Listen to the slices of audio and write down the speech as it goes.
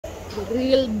the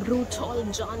real brutal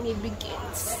journey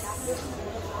begins.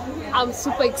 I'm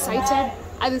super excited.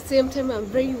 At the same time, I'm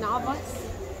very nervous.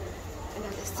 And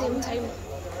at the same time,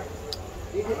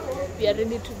 we are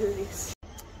ready to do this.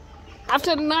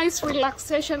 After a nice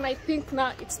relaxation, I think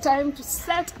now it's time to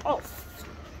set off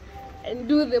and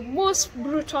do the most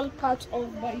brutal part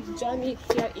of my journey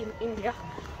here in India.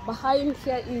 Behind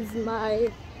here is my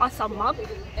awesome map,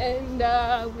 and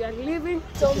we are leaving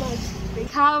so much. We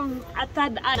have a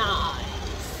third night.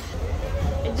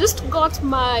 I just got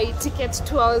my ticket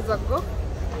 2 hours ago,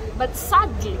 but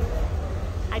sadly,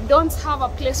 I don't have a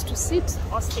place to sit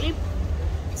or sleep,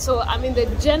 so I'm in the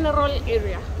general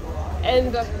area,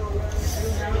 and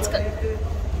it's good.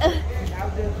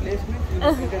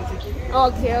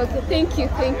 Okay,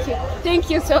 thank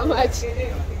you so much.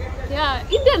 Yeah,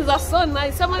 Indians are so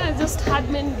nice. Someone has just had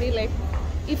me be like,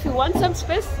 if you want some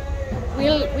space,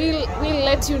 we'll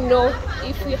let you know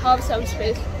if we have some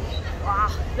space. Wow,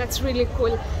 that's really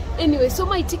cool. Anyway, so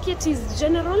my ticket is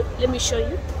general. Let me show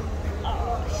you.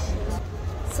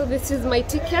 So this is my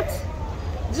ticket,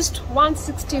 just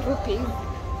 160 rupees,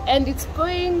 and it's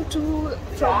going to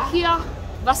from here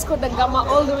Vasco da Gama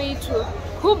all the way to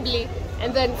Hubli,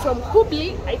 and then from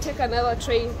Hubli I take another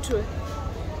train to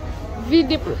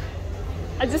Vidip.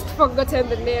 I just forgotten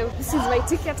the name. This is my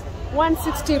ticket,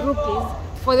 160 rupees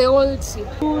for the whole trip.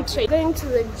 Going to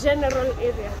the general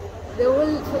area. For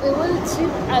the whole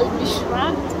trip, I'll be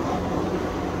shrugged,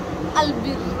 I'll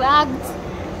be ragged,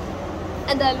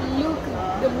 and I'll look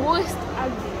the most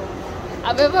ugly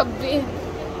I've ever been.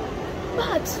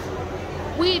 But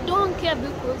we don't care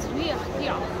because we are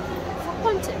here for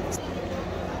content.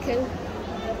 Okay.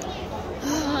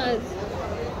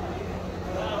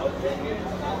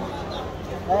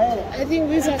 I think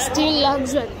these are still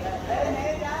luxury.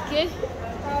 Okay?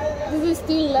 This is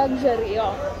still luxury,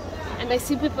 yeah. And I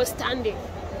see people standing.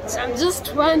 So I'm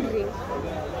just wondering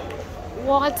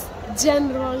what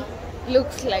general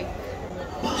looks like.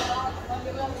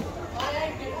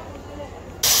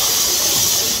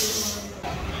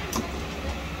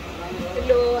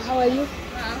 Hello, how are you?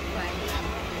 I'm fine.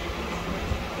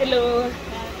 Hello.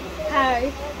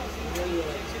 Hi.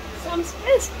 Some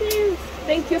space, please.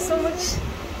 Thank you so much.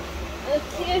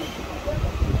 Okay.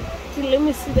 Let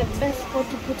me see the best spot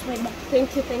to put my bag.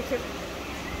 Thank you.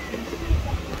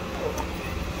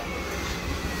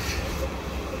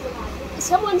 Is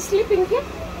someone sleeping here?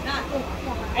 No.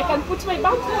 I can put my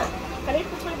bag? Can I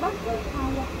put my bag?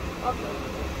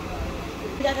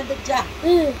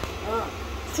 Okay.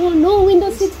 So no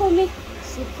window seat for me?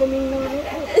 Seat for me, no.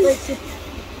 Wait,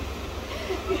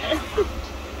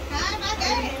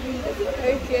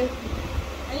 okay.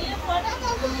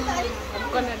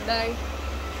 I'm gonna die.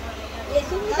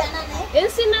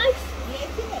 AC nice?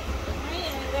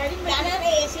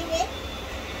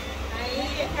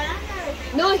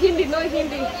 No Hindi.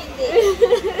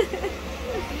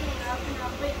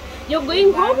 You're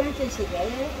going home?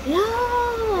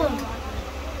 Yeah.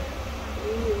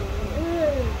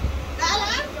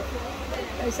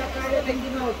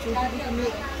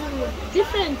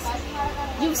 Different.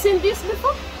 You've seen this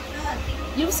before?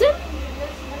 You've seen?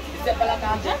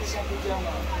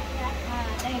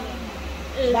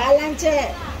 Balance.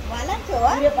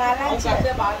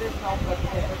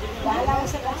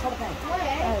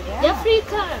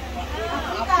 Africa.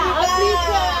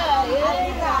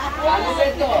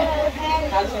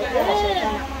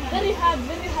 Very hard.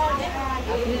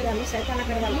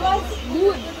 You are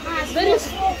good. Very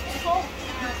soft.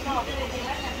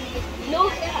 No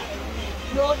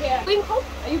hair. Going home?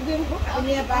 Are you going home?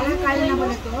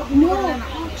 No,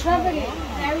 traveling.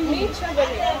 Me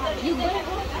traveling. You going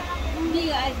home?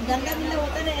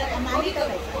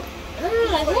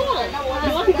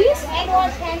 You want this?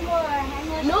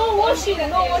 No washing.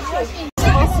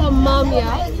 Awesome mom,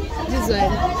 yeah. This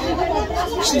one.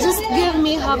 She just gave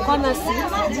me her corner seat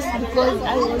just because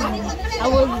I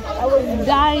was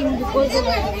dying because of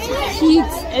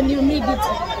heat and humidity.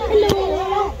 Hello.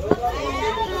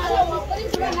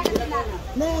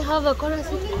 May I have a corner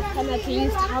seat? I can at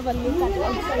least have a look at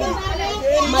outside.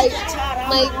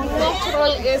 My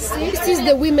natural AC. This is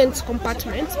the women's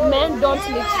compartment. Men don't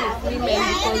mix with women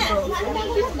because of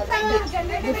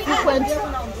the frequent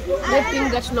raping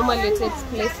that normally takes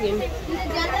place in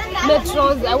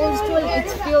metros. I was told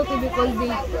it's filthy because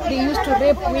they used to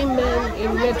rape women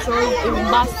in metros, in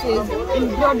buses, in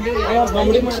broad daylight,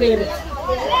 and in trains.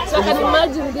 So I can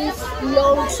imagine this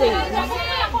long train,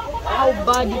 how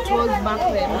bad it was back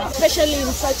then, especially in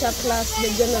such a class, the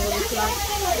general class.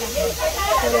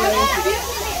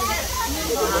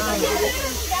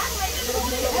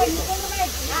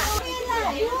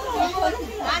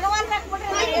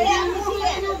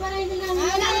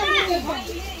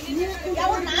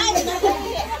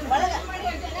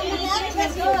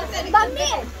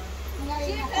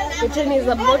 train is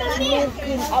about to move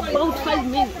in about 5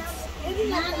 minutes.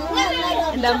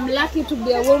 And I'm lucky to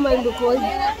be a woman because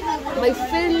my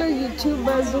fellow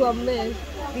YouTubers who are men,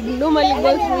 they normally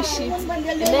go through shit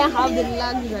and I have the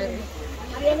luxury.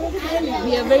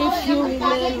 We are very few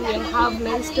women, we have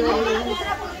nice stories.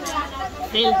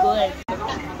 Feel good.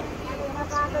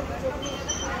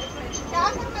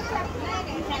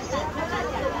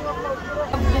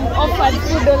 I've been offered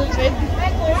food already.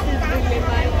 This is really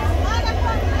nice.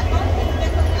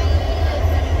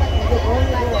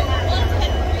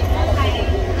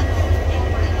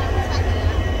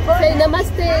 Say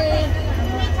namaste.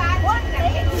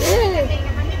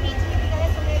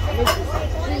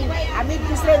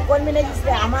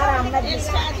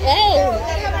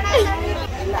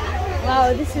 Wow,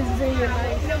 this is really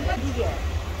nice.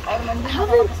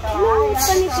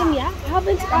 Funny thing, yeah,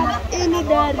 haven't had any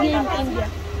diarrhea in India,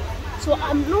 so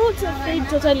I'm not afraid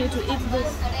totally to eat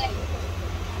this.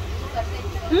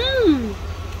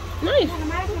 Nice.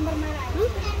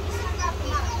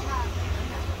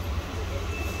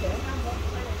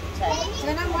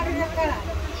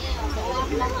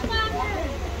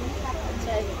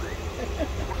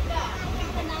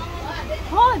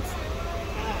 Hot.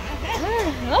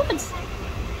 Hot.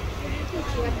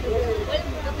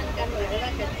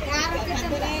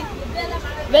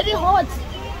 Very hot.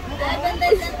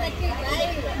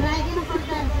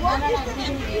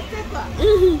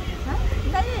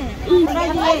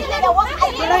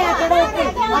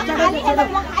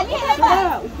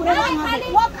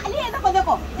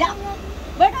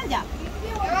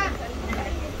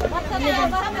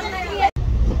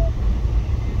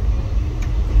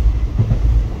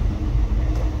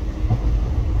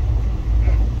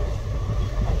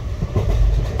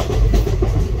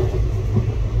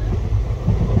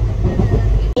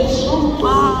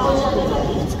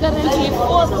 It's currently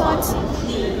 4:30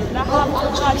 and I have to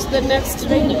catch the next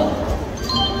train.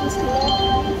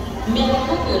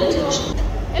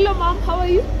 Hello mom, how are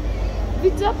you?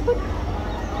 Vijapur?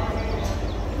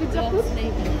 Vijapur?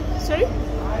 Sorry?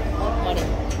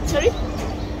 Sorry?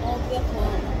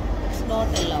 It's not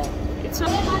allowed. It's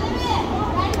not.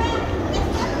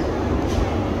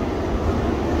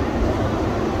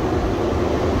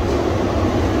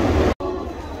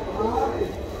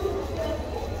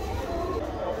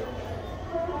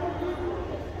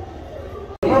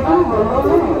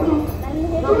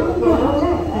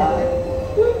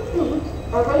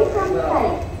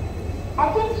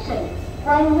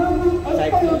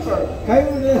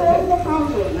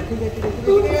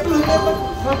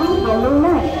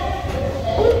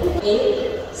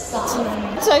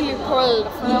 It's really cold.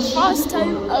 For the first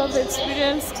time I've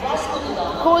experienced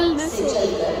coldness in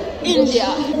India.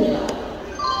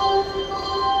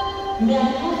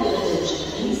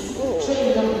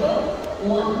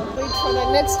 Wait for the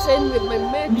next train with my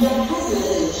mate.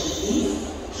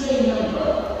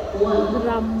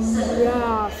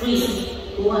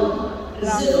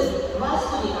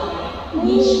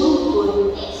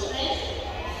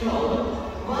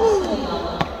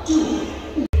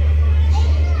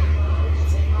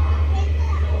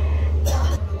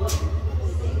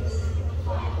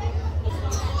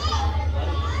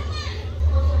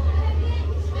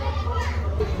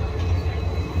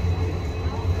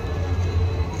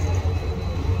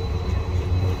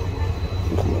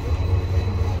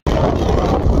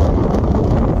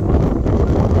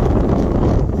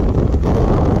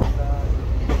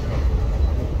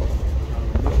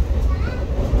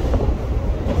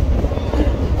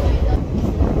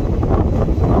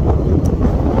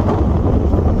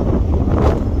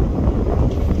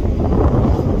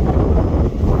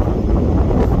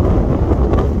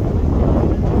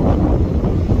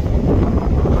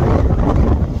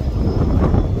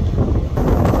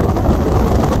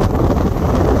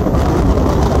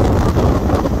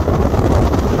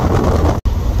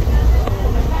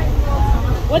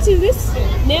 What is this?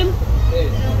 Name?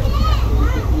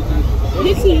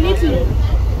 Little.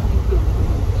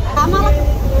 I'm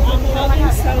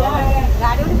having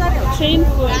some train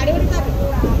food.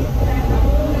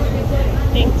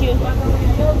 Thank you.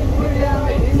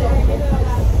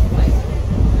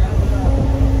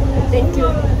 Thank you.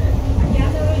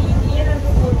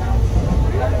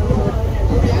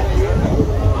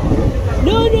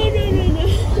 No.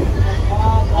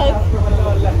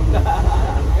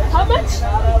 How much?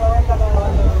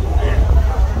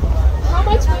 How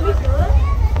much, baby?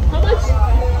 How much?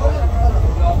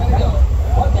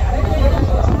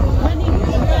 Money.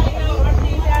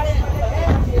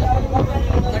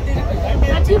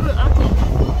 30 okay.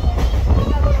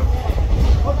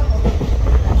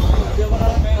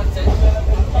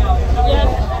 Yeah.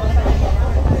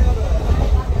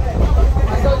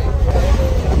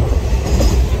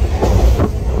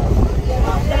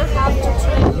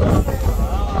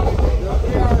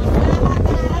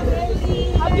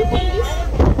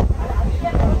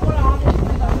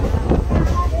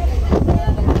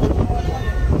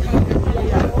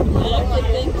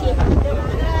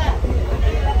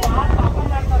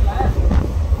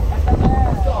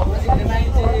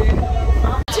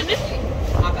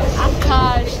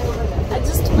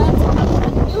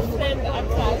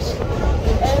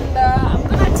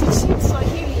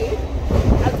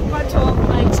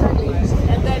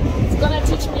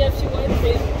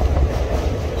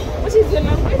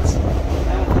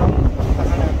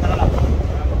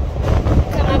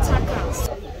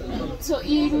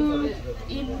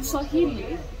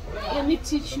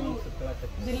 teach you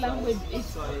the language.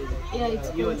 It's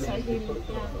called Swahili.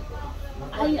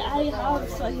 Yeah. I have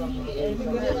Swahili and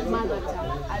mother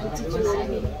tongue. I'll teach you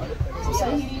Swahili. So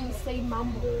Swahili we say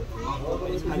mambo.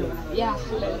 Yeah.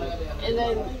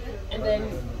 And then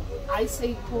I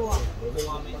say poa.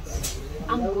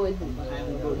 I'm good.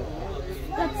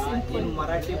 That's simple. In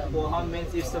Marathi, poha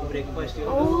means it's a breakfast.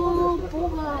 Oh,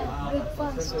 poha,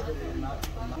 breakfast.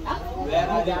 Where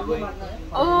are you going?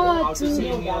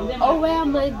 Where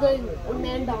am I going?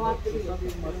 Unaenda wapi?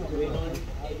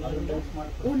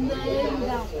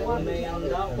 Unaenda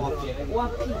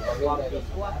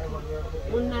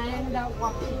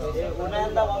wapi?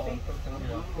 Unaenda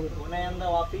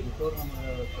wapi?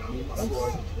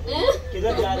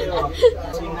 किधर जा रहे हो आप?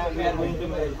 We are going to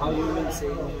marriage. How you will say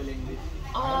in your language?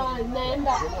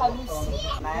 Naenda harusi.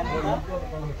 Naenda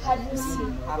Harusi.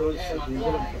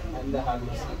 Yeah. and the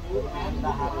harusi.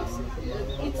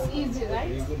 It's easy,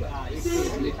 right? It's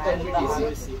easy.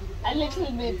 A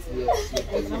little bit.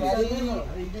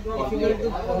 Difficult to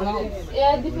pronounce.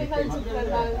 Yeah, difficult to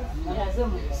pronounce. Yeah.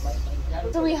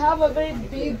 So we have a very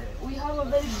big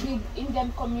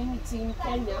Indian community in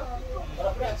Kenya,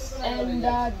 and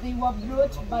they were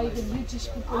brought by the British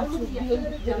people to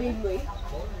build the railway.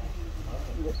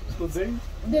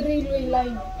 The railway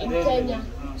line in Kenya.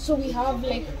 So we have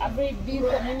like a very big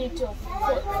community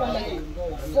for like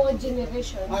 4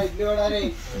 generations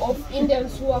of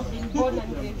Indians who have been born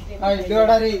and raised in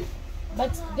Kenya.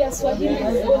 But their Swahili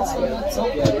is also not so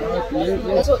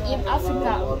good. So in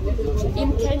Africa,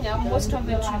 in Kenya, most of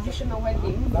the traditional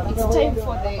wedding, it's time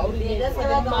for the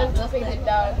man to pay the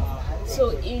dowry. So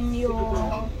in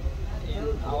your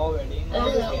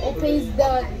who pays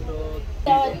dowry?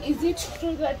 Is it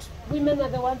true that women are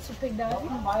the ones who pay dowry?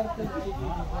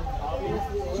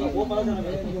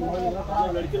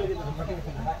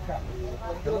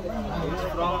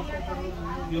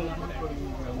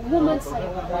 Woman's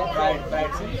side. Bride side.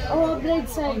 Oh, bride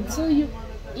side. So you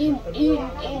in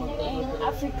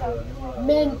Africa,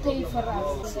 men pay for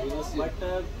us. But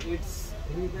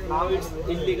now it's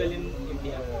illegal in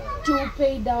India. To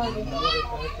pay dowry.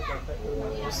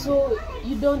 So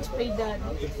you don't pay dowry.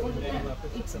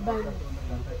 It's banned.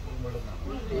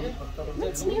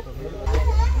 That's new.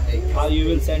 How you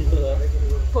will send to her?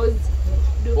 Pause.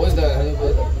 Pause the.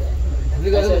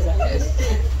 Yes.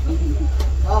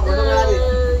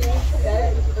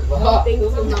 Thank you,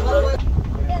 Mama.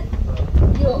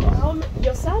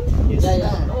 Your son? Yes.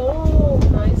 Yeah. Oh,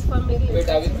 nice family. Wait,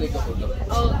 I will click a photo.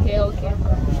 Okay.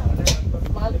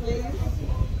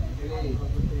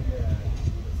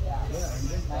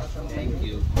 Thank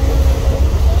you.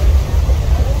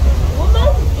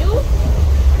 Woman, you?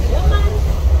 Woman,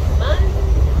 man.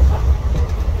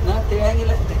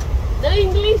 No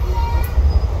English.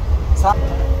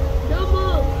 No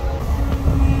more.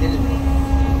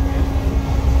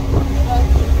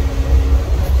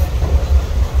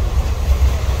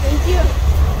 Thank you.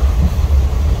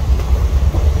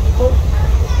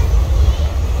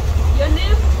 Your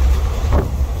name?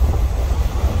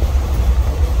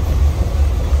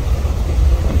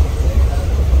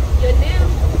 Your name?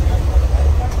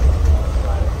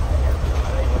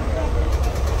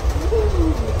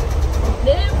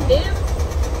 Name?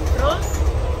 From?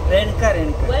 Renka.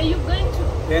 Where are you going to?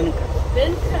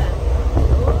 Renka.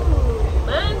 Oh,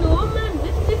 man, woman,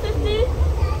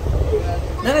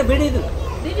 50-50. No, bididu.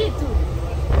 Did it too?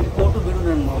 Photo bidu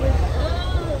nan mobile.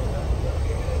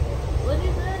 What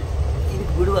is that? Idik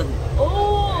bidu adu.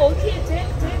 Oh, okay, take.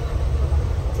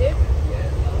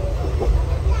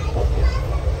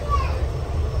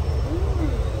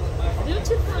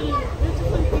 Beautiful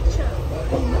picture.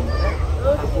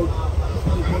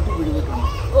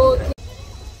 Okay.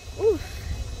 Oof.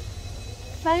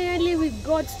 Finally, we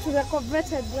got to the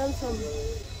coveted ransom,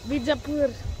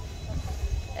 Bijapur,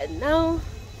 and now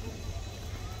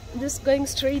I'm just going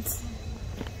straight,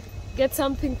 get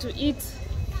something to eat,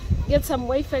 get some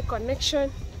Wi-Fi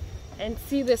connection, and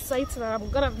see the sites that I'm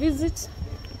gonna visit.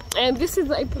 And this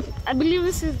is, I believe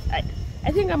this is,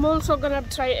 I think I'm also gonna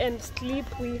try and sleep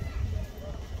with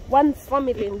one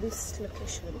family in this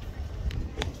location.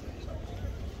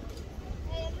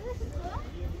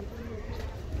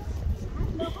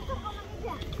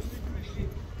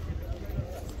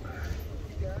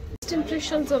 First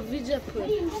impressions of Vijaypur.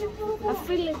 I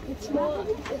feel like it's more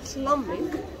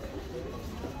Islamic,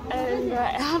 and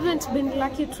I haven't been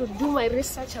lucky to do my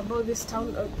research about this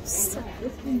town.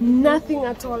 Nothing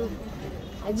at all.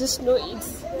 I just know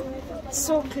it's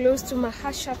so close to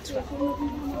Mahashatra.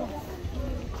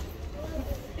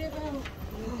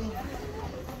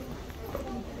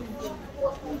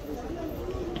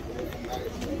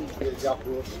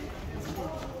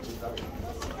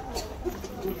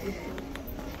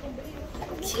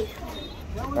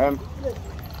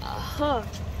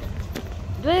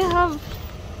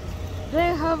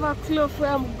 They have a clue of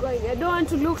where I'm going. I don't want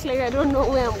to look like I don't know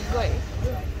where I'm going.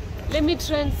 Let me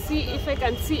try and see if I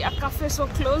can see a cafe so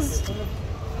close.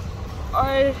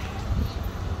 Or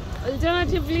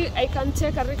alternatively, I can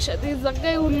take a rickshaw. There's a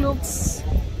guy who looks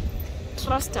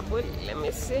trustable. Let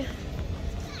me see.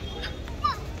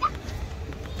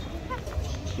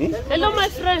 Hello, my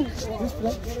friend.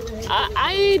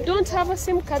 I don't have a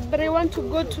SIM card, but I want to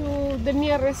go to the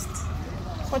nearest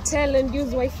hotel and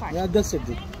use Wi-Fi. Yeah, that's it.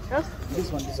 Huh? This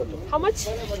one, this one. How much?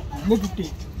 150.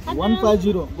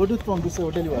 150. Go to from this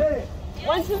hotel you are.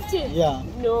 150? Yeah.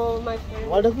 No, my friend.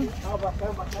 What happened?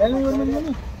 Tell me your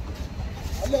money.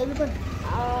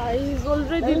 He's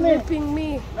already ripping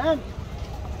me.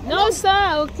 No,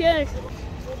 sir. Okay.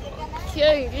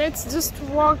 Okay, let's just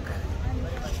walk.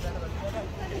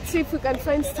 Let's see if we can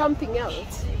find something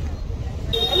else.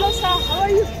 Hello, sir. How are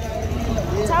you?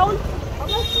 Town? How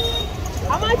much?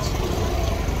 How much?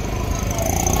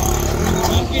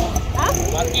 Market. Huh?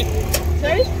 Market.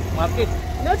 Sorry? Market.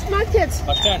 Not market.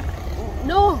 Bus stand.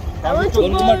 No, I want to go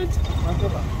to the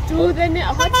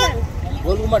hotel.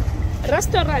 Golgumat.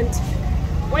 Restaurant.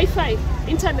 Wi-Fi.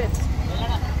 Internet.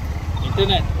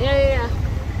 Internet. Yeah.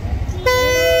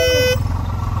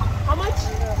 How much?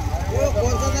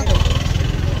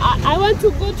 I want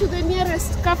to go to the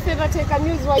nearest cafe that I can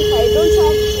use Wi-Fi. I don't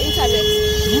have internet.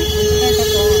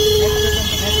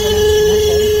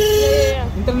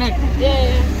 Internet.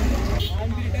 Yeah.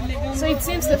 So it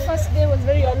seems the first day was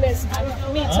very honest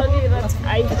with me, only that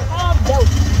I have doubt.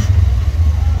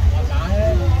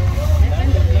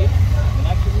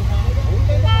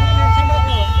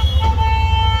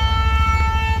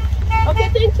 Okay,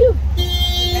 thank you.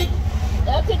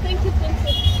 Okay, thank you.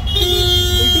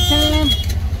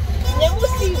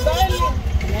 Nemusi, darling.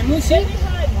 Nemusi.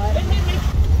 Let me make.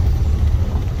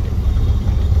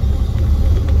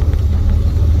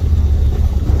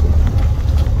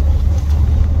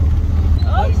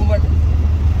 Golgumat.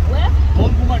 Where?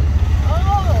 Golgumat. Oh.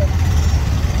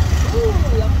 Ooh,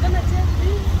 I'm gonna take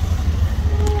this.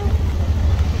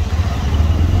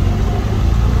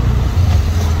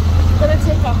 I'm gonna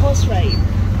take a horse ride.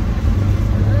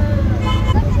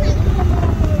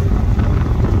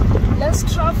 Less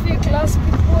traffic, less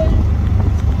people.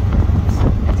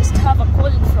 I just have a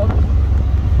cold from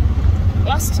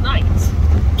last night.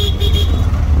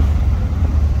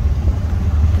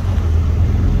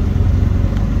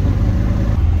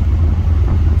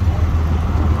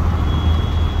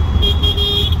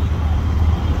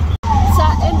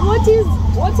 Sir, and what is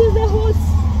the horse?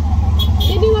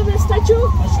 Meaning of the statue?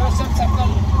 Ashwashan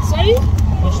circle. Sorry?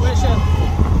 Ashwashan.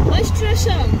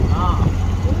 Menstruation.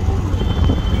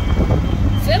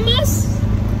 Famous?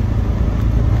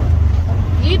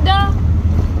 Leader?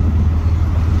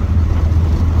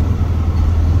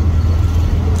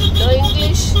 No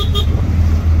English?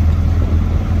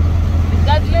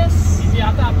 Regardless? Hindi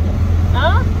आता आपको.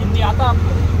 Huh? Hindi आता आपको.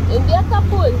 India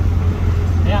couple?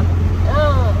 Yeah.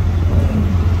 Ah.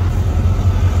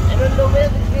 I don't know where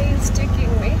the day is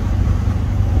taking me.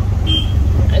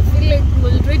 I feel like we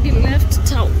already left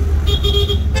town.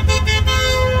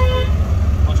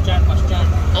 Bus stand.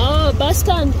 Oh, bus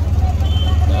stand.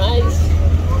 Nice.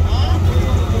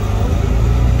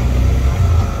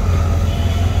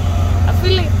 I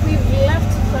feel like we've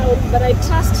left town, but I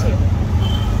trust him.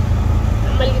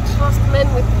 I really trust men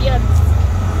with beards.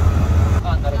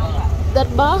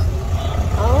 Darbar?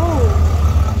 Oh.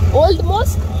 Old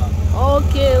mosque?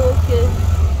 Okay.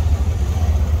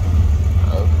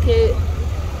 Okay.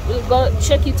 We'll go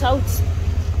check it out.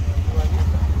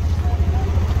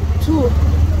 2.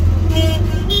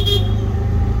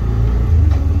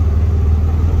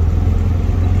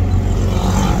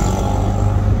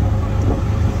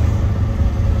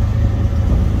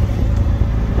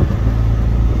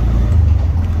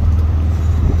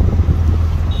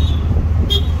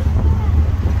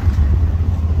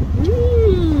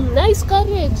 Nice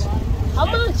carriage. How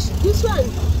much? This one?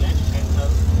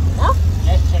 Huh?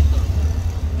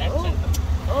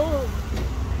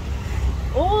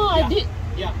 Oh, I did.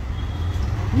 Yeah.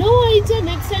 No,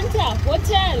 internet center,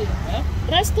 hotel,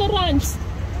 restaurants.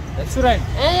 Restaurant.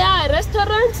 Yeah,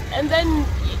 restaurants and then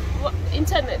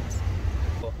internet.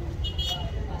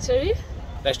 Sorry?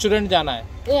 Restaurant जाना है.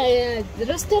 Yeah. The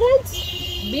restaurants,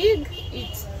 big,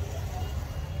 eat.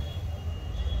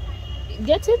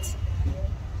 Get it?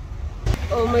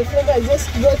 Oh, my friend, I just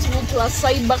brought me to a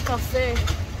cyber cafe.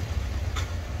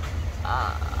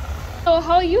 So,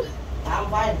 how are you? I'm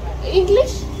fine.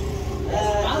 English?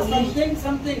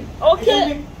 Something.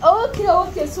 Okay,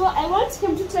 okay. So I want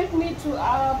him to take me to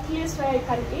a place where I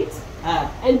can eat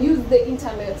and use the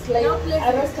internet, like No place.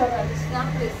 a restaurant.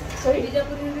 Some place. Sorry?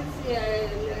 Bijapur is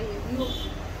you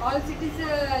all cities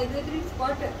is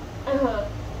spot. Uh-huh.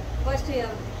 First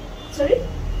Sorry?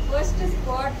 first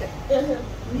spot. Uh-huh.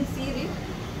 You see it.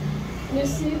 You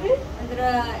see it?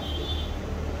 Andra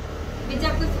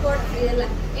Bijapur spot.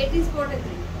 80 spot.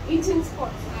 Eating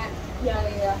spots. Yeah,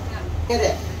 yeah.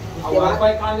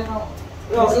 Wifi कहाँ लेना हो?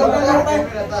 कौन सा hotel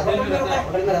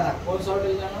जाना? कौन से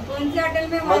hotel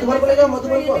में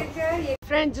Madhuban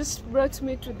Friend just brought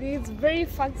me to this very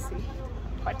fancy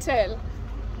hotel,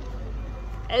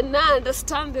 and now I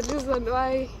understand the reason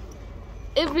why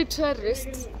every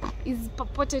tourist is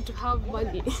purported to have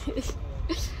money.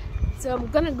 So I'm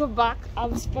gonna go back.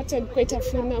 I've spotted quite a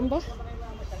few number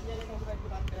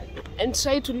and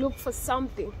try to look for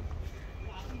something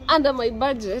under my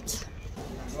budget.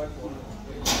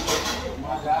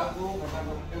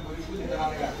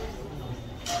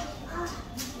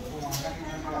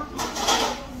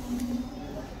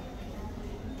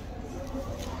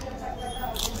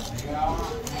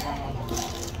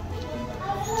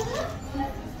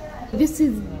 This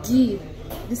is D.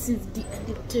 This is D, and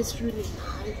it tastes really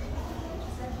nice.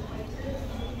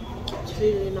 It's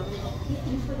really nice.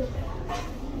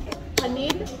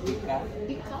 Paneer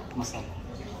tikka.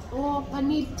 Oh,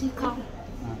 paneer tikka.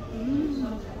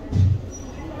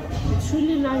 It's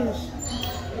really nice.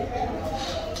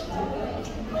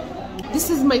 This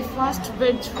is my first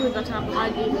veg food that I've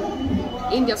had in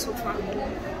India so far,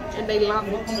 and I love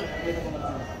it.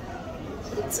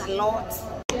 It's a lot.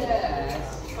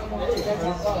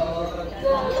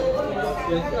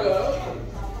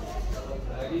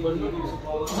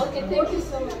 Okay, thank you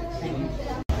so much.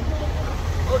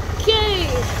 Okay,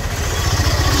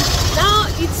 now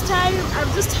it's time.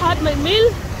 I've just had my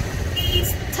meal.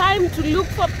 It's time to look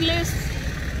for a place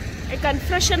I can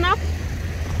freshen up.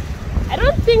 I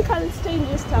don't think I'll stay in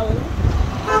this town,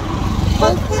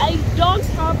 but I don't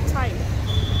have time.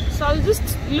 So I'll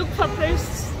just look for a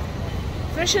place,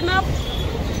 freshen up,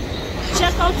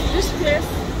 check out this place,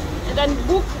 and then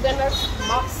book the next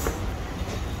bus.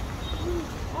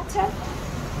 That's it.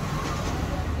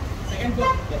 Second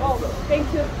floor. Oh,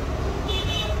 thank you.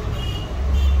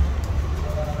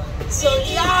 So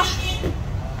yeah,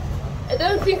 I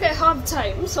don't think I have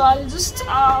time, so I'll just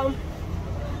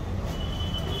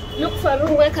look for a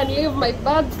room where I can leave my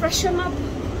bag, freshen up,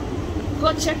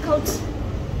 go check out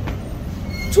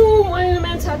 2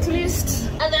 monuments at least,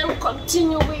 and then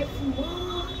continue with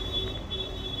more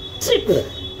trip.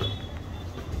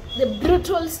 The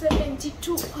brutal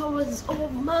 72 hours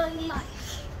of my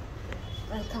life.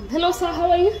 Welcome. Hello sir, how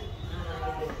are you?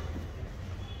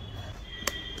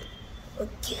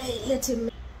 Okay, let him.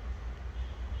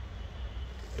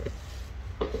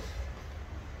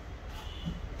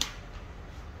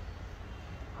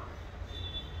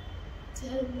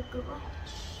 Tell the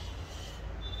garage.